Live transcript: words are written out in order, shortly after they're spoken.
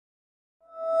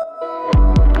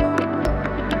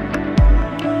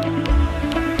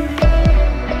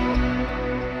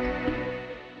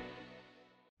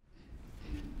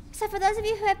for those of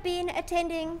you who have been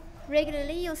attending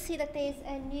regularly, you'll see that there's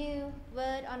a new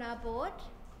word on our board.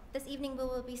 This evening we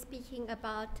will be speaking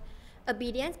about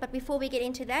obedience, but before we get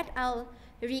into that, I'll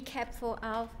recap for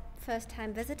our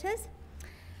first-time visitors.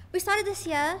 We started this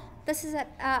year.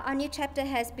 Our new chapter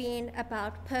has been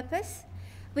about purpose.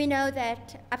 We know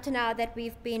that up to now that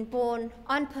we've been born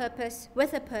on purpose,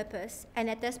 with a purpose, and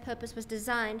that this purpose was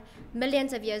designed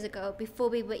millions of years ago before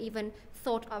we were even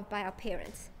thought of by our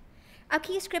parents. Our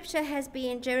key scripture has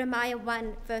been Jeremiah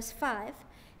 1 verse 5,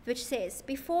 which says,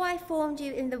 "Before I formed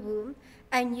you in the womb,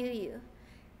 I knew you.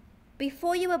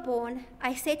 Before you were born,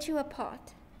 I set you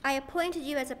apart. I appointed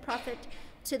you as a prophet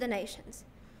to the nations."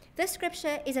 This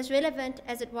scripture is as relevant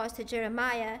as it was to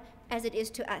Jeremiah as it is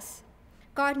to us.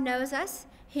 God knows us.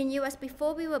 He knew us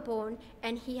before we were born,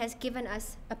 and he has given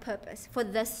us a purpose for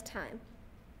this time.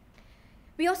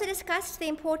 We also discussed the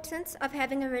importance of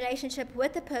having a relationship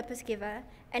with the purpose giver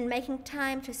and making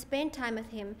time to spend time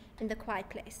with him in the quiet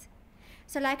place.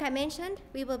 So like I mentioned,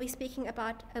 we will be speaking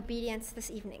about obedience this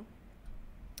evening.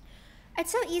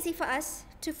 It's so easy for us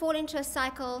to fall into a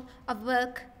cycle of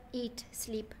work, eat,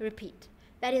 sleep, repeat.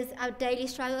 That is our daily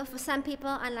struggle. For some people,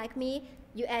 unlike me,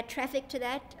 you add traffic to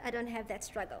that. I don't have that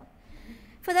struggle.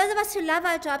 For those of us who love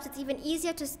our jobs, it's even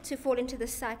easier to fall into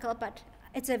this cycle, but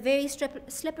it's a very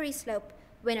slippery slope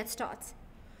when it starts.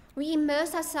 We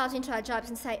immerse ourselves into our jobs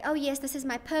and say, oh yes, this is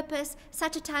my purpose,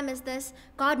 such a time as this.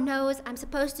 God knows I'm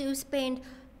supposed to spend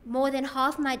more than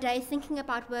half my day thinking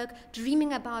about work,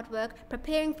 dreaming about work,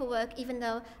 preparing for work, even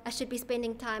though I should be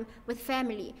spending time with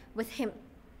family, with him.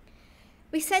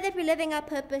 We say that we're living our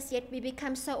purpose, yet we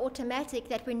become so automatic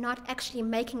that we're not actually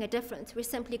making a difference. We're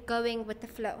simply going with the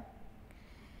flow.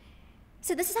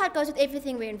 So this is how it goes with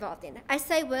everything we're involved in. I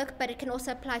say work, but it can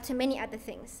also apply to many other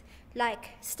things,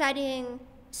 like studying,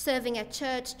 serving at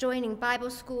church, joining Bible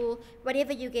school,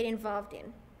 whatever you get involved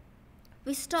in.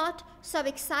 We start so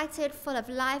excited, full of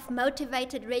life,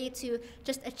 motivated, ready to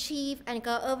just achieve and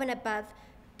go over and above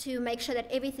to make sure that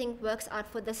everything works out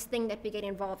for this thing that we get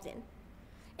involved in.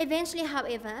 Eventually,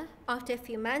 however, after a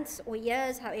few months or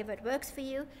years, however it works for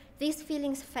you, these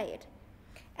feelings fade.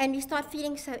 And we start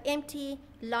feeling so empty,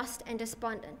 lost, and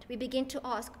despondent. We begin to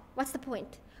ask, what's the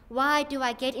point? Why do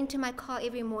I get into my car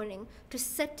every morning to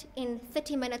sit in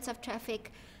 30 minutes of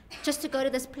traffic just to go to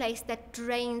this place that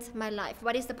drains my life?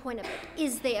 What is the point of it?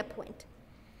 Is there a point?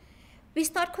 We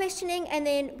start questioning, and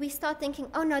then we start thinking,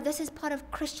 oh no, this is part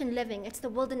of Christian living. It's the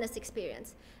wilderness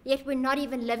experience. Yet we're not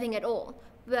even living at all.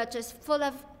 We're just full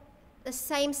of the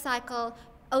same cycle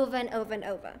over and over and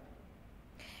over.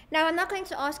 Now, I'm not going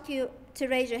to ask you to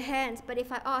raise your hands, but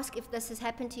if I ask if this has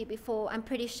happened to you before, I'm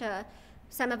pretty sure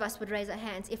some of us would raise our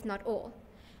hands, if not all.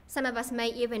 Some of us may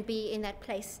even be in that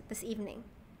place this evening.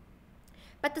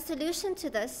 But the solution to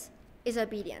this is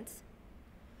obedience.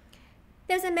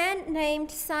 There's a man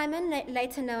named Simon,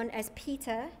 later known as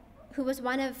Peter, who was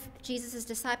one of Jesus'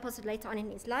 disciples later on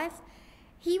in his life.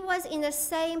 He was in the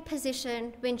same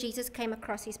position when Jesus came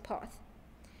across his path.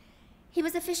 He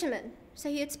was a fisherman, so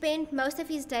he would spend most of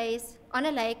his days on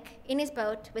a lake in his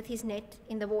boat with his net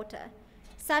in the water.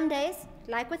 Some days,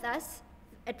 like with us,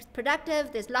 it's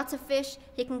productive, there's lots of fish,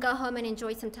 he can go home and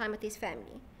enjoy some time with his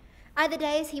family. Other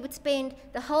days, he would spend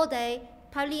the whole day,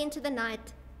 probably into the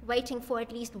night, waiting for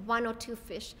at least 1 or 2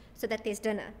 fish so that there's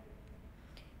dinner.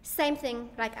 Same thing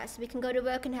like us. We can go to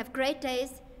work and have great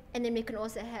days, and then we can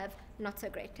also have not so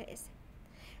great days.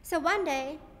 So one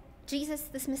day, Jesus,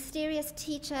 this mysterious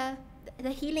teacher,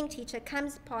 the healing teacher,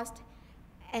 comes past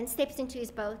and steps into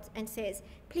his boat and says,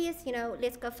 please,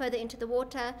 let's go further into the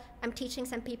water. I'm teaching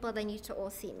some people, they need to all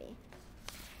see me.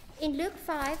 In Luke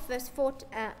 5, verse 4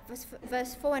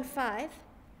 and 5,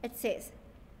 it says,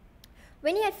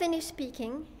 when he had finished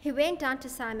speaking, he went down to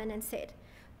Simon and said,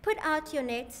 put out your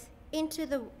nets into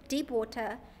the deep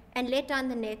water and let down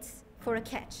the nets for a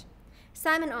catch.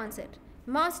 Simon answered,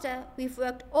 Master, we've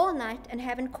worked all night and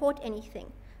haven't caught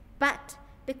anything, but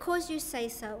because you say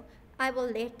so, I will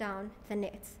let down the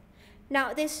nets.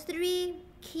 Now, there's 3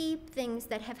 key things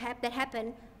that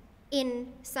happen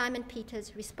in Simon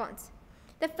Peter's response.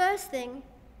 The first thing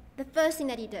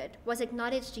that he did was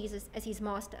acknowledge Jesus as his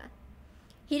master.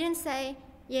 He didn't say,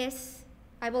 yes,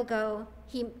 I will go.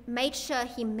 He made sure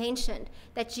he mentioned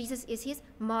that Jesus is his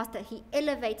master. He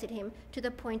elevated him to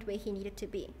the point where he needed to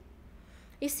be.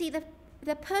 You see,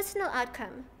 the personal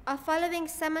outcome of following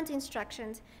someone's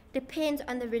instructions depends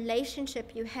on the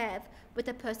relationship you have with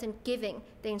the person giving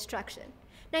the instruction.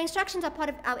 Now, instructions are part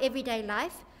of our everyday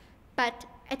life, but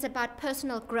it's about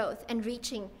personal growth and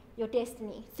reaching your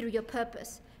destiny through your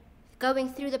purpose, going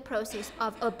through the process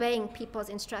of obeying people's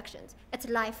instructions. It's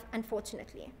life,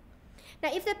 unfortunately.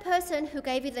 Now, if the person who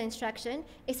gave you the instruction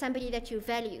is somebody that you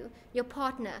value, your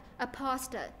partner, a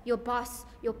pastor, your boss,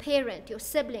 your parent, your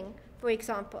sibling, for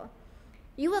example,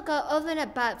 you will go over and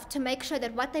above to make sure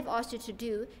that what they've asked you to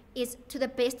do is to the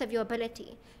best of your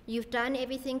ability. You've done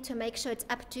everything to make sure it's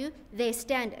up to their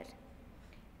standard.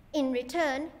 In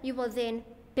return, you will then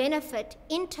benefit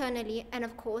internally and,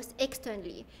 of course,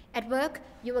 externally. At work,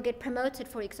 you will get promoted,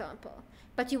 for example,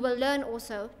 but you will learn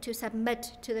also to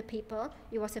submit to the people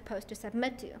you are supposed to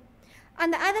submit to.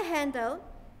 On the other hand, though,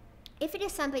 if it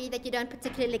is somebody that you don't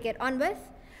particularly get on with,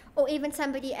 or even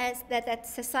somebody that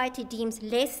society deems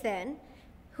less than,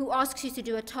 who asks you to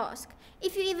do a task,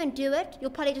 if you even do it,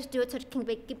 you'll probably just do it so it can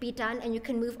be done and you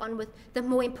can move on with the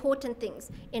more important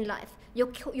things in life. Your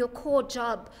core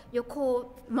job, your core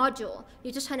module,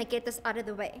 you're just trying to get this out of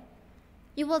the way.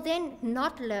 You will then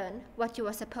not learn what you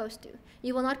are supposed to.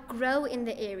 You will not grow in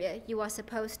the area you are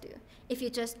supposed to if you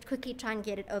just quickly try and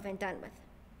get it over and done with.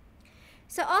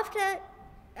 So after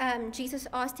Jesus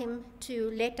asked him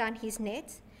to let down his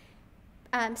nets,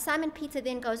 Simon Peter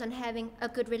then goes on having a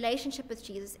good relationship with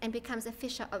Jesus and becomes a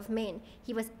fisher of men.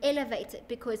 He was elevated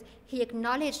because he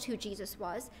acknowledged who Jesus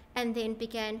was and then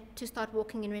began to start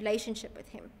walking in relationship with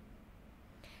him.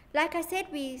 Like I said,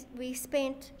 we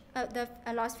spent the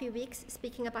last few weeks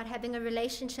speaking about having a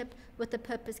relationship with the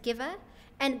purpose giver,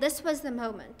 and this was the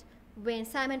moment when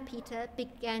Simon Peter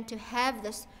began to have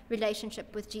this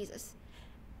relationship with Jesus.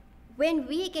 When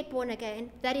we get born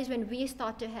again, that is when we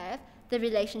start to have the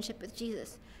relationship with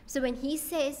Jesus. So when he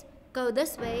says, go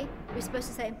this way, we're supposed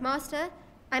to say, Master,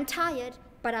 I'm tired,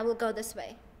 but I will go this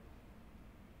way.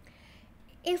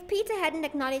 If Peter hadn't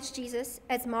acknowledged Jesus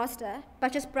as master,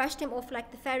 but just brushed him off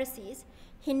like the Pharisees,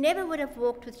 he never would have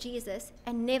walked with Jesus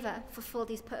and never fulfilled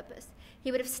his purpose.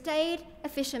 He would have stayed a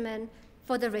fisherman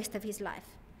for the rest of his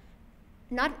life.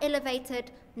 Not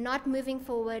elevated, not moving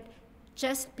forward,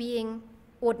 just being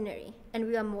ordinary, and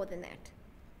we are more than that.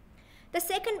 The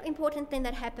second important thing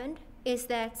that happened is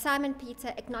that Simon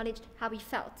Peter acknowledged how he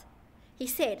felt. He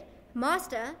said,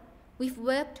 Master, we've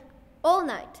worked all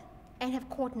night and have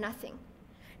caught nothing.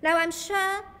 Now, I'm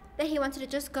sure that he wanted to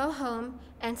just go home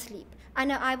and sleep. I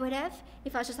know I would have.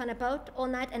 If I was just on a boat all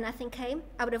night and nothing came,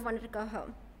 I would have wanted to go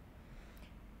home.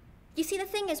 You see, the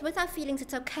thing is, with our feelings,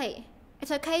 it's okay. It's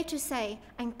okay to say,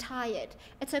 I'm tired.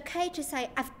 It's okay to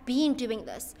say, I've been doing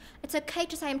this. It's okay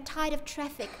to say, I'm tired of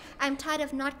traffic. I'm tired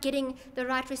of not getting the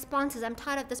right responses. I'm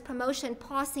tired of this promotion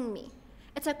passing me.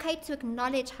 It's okay to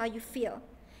acknowledge how you feel.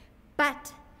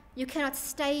 But you cannot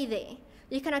stay there.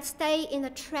 You cannot stay in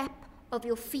the trap of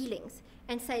your feelings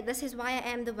and say, this is why I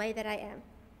am the way that I am.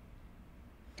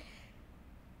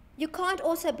 You can't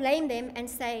also blame them and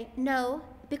say, no,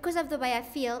 because of the way I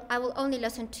feel, I will only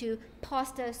listen to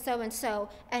Pastor so-and-so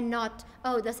and not,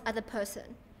 oh, this other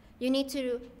person. You need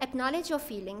to acknowledge your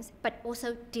feelings, but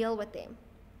also deal with them.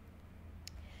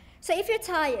 So if you're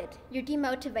tired, you're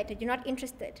demotivated, you're not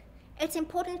interested, it's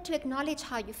important to acknowledge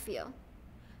how you feel.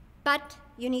 But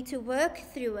you need to work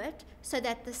through it so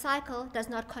that the cycle does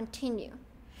not continue.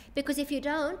 Because if you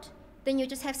don't, then you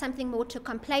just have something more to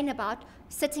complain about,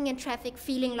 sitting in traffic,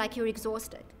 feeling like you're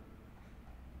exhausted.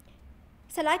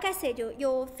 So like I said,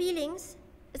 your feelings,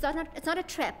 it's not a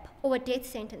trap or a death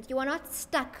sentence. You are not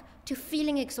stuck to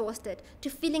feeling exhausted, to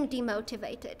feeling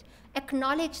demotivated.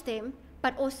 Acknowledge them,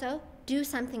 but also do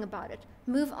something about it.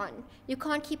 Move on. You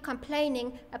can't keep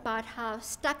complaining about how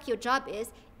stuck your job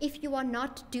is if you are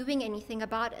not doing anything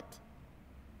about it.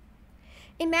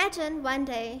 Imagine one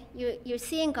day you're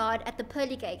seeing God at the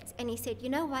pearly gates and he said, you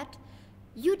know what?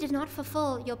 You did not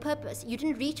fulfill your purpose. You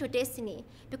didn't reach your destiny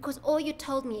because all you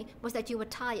told me was that you were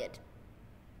tired.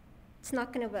 It's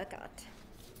not going to work out.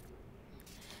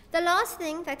 The last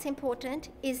thing that's important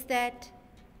is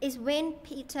when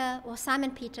Peter or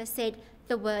Simon Peter said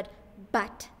the word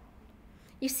but.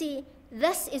 You see,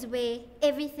 this is where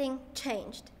everything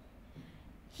changed.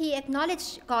 He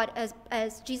acknowledged God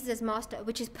as Jesus' master,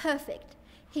 which is perfect.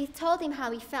 He told him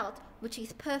how he felt, which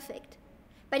is perfect.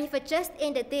 But if it just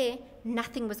ended there,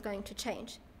 nothing was going to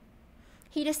change.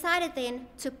 He decided then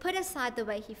to put aside the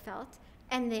way he felt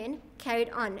and then carried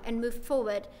on and moved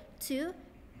forward to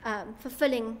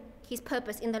fulfilling his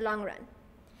purpose in the long run.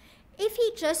 If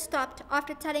he just stopped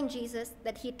after telling Jesus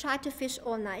that he tried to fish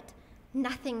all night,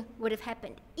 nothing would have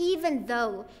happened, even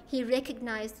though he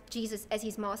recognized Jesus as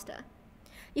his master.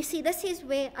 You see, this is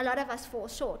where a lot of us fall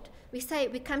short. We say,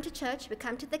 we come to church, we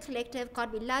come to the collective,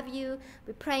 God, we love you,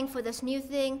 we're praying for this new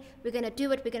thing, we're going to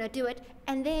do it,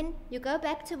 and then you go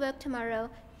back to work tomorrow,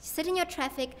 sit in your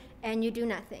traffic, and you do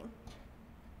nothing.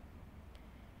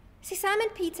 See, Simon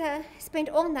Peter spent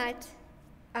all night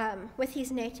with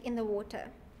his net in the water.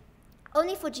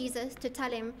 only for Jesus to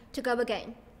tell him to go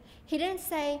again. He didn't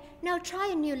say, no, try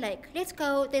a new lake. Let's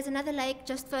go. There's another lake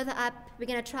just further up. We're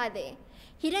going to try there.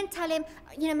 He didn't tell him,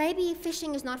 maybe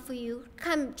fishing is not for you.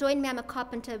 Come, join me. I'm a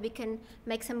carpenter. We can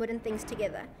make some wooden things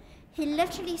together. He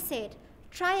literally said,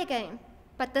 try again,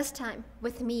 but this time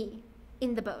with me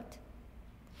in the boat.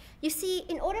 You see,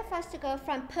 in order for us to go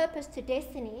from purpose to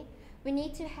destiny, we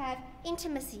need to have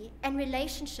intimacy and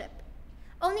relationship.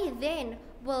 Only then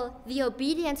will the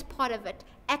obedience part of it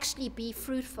actually be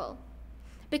fruitful.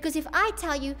 Because if I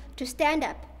tell you to stand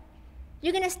up,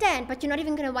 you're going to stand, but you're not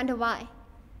even going to wonder why.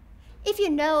 If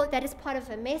you know that it's part of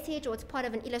a message, or it's part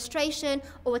of an illustration,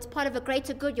 or it's part of a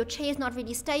greater good, your chair is not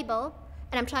really stable,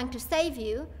 and I'm trying to save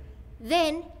you,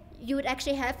 then you would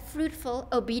actually have fruitful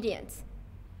obedience.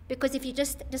 Because if you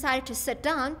just decided to sit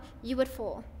down, you would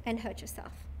fall and hurt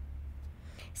yourself.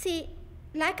 See,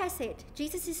 like I said,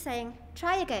 Jesus is saying,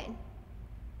 try again,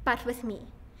 but with me.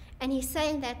 And he's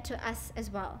saying that to us as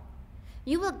well.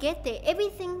 You will get there.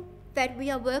 Everything that we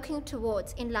are working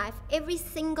towards in life, every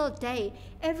single day,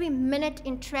 every minute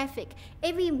in traffic,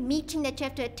 every meeting that you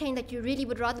have to attend that you really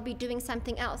would rather be doing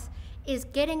something else, is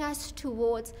getting us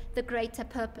towards the greater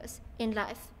purpose in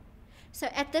life. So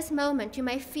at this moment, you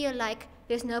may feel like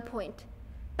there's no point.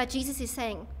 But Jesus is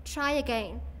saying, try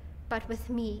again, but with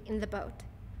me in the boat.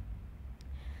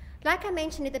 Like I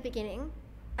mentioned at the beginning,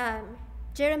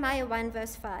 Jeremiah 1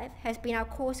 verse 5 has been our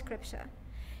core scripture.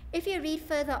 If you read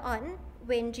further on,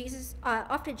 when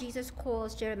after Jesus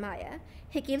calls Jeremiah,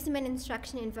 he gives him an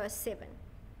instruction in verse 7.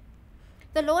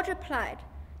 The Lord replied,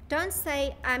 don't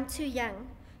say, I'm too young,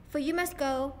 for you must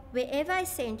go wherever I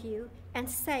send you and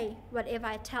say whatever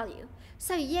I tell you.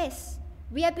 So yes,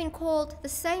 we have been called the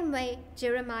same way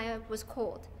Jeremiah was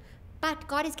called. But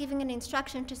God is giving an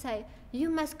instruction to say, you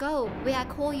must go where I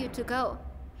call you to go.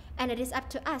 And it is up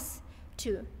to us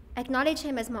to acknowledge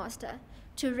him as master,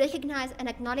 to recognize and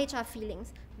acknowledge our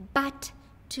feelings, but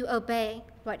to obey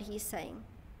what he's saying.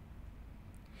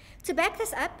 To back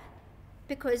this up,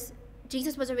 because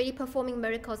Jesus was already performing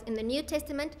miracles in the New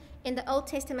Testament, in the Old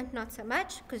Testament not so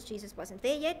much, because Jesus wasn't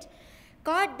there yet,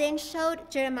 God then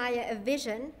showed Jeremiah a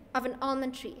vision of an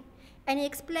almond tree, and he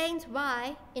explains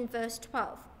why in verse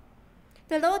 12.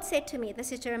 The Lord said to me,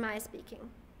 this is Jeremiah speaking,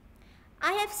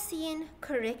 I have seen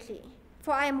correctly,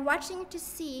 for I am watching to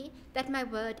see that my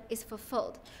word is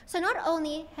fulfilled. So not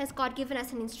only has God given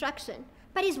us an instruction,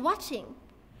 but he's watching.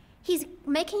 He's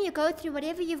making you go through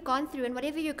whatever you've gone through and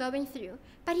whatever you're going through,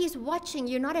 but he's watching.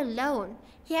 You're not alone.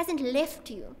 He hasn't left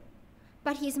you,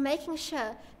 but he's making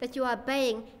sure that you are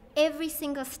obeying every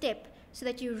single step so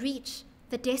that you reach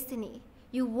the destiny.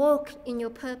 You walk in your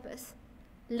purpose,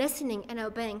 listening and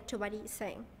obeying to what he's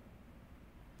saying.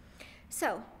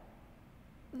 So,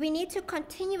 we need to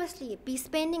continuously be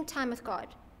spending time with God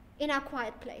in our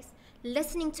quiet place,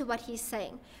 listening to what he's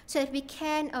saying so that we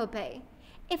can obey.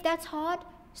 If that's hard,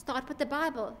 start with the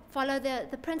Bible. Follow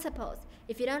the principles.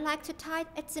 If you don't like to tithe,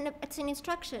 it's an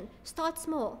instruction. Start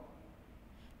small.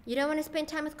 You don't want to spend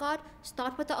time with God?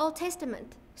 Start with the Old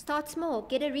Testament. Start small.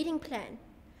 Get a reading plan.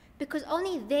 Because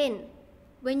only then,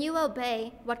 when you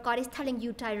obey what God is telling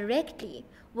you directly,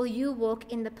 will you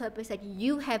walk in the purpose that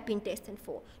you have been destined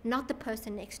for, not the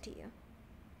person next to you.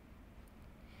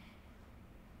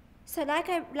 So like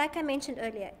I mentioned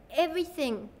earlier,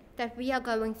 everything that we are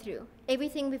going through,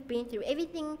 everything we've been through,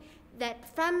 everything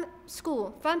that from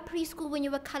school, from preschool when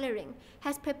you were coloring,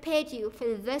 has prepared you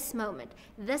for this moment,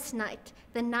 this night,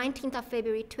 the 19th of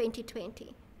February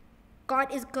 2020.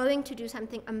 God is going to do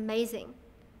something amazing,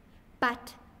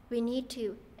 but we need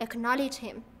to acknowledge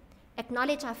him,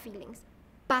 acknowledge our feelings,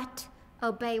 but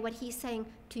obey what he's saying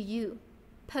to you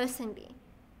personally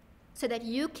so that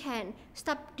you can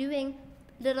stop doing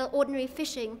little ordinary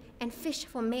fishing and fish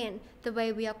for men the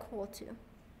way we are called to.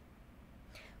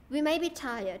 We may be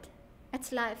tired.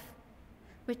 It's life.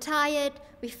 We're tired.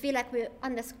 We feel like we're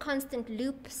on this constant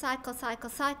loop,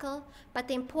 cycle, but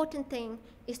the important thing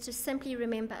is to simply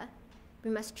remember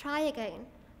we must try again,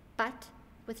 but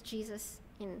with Jesus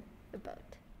in the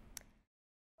boat.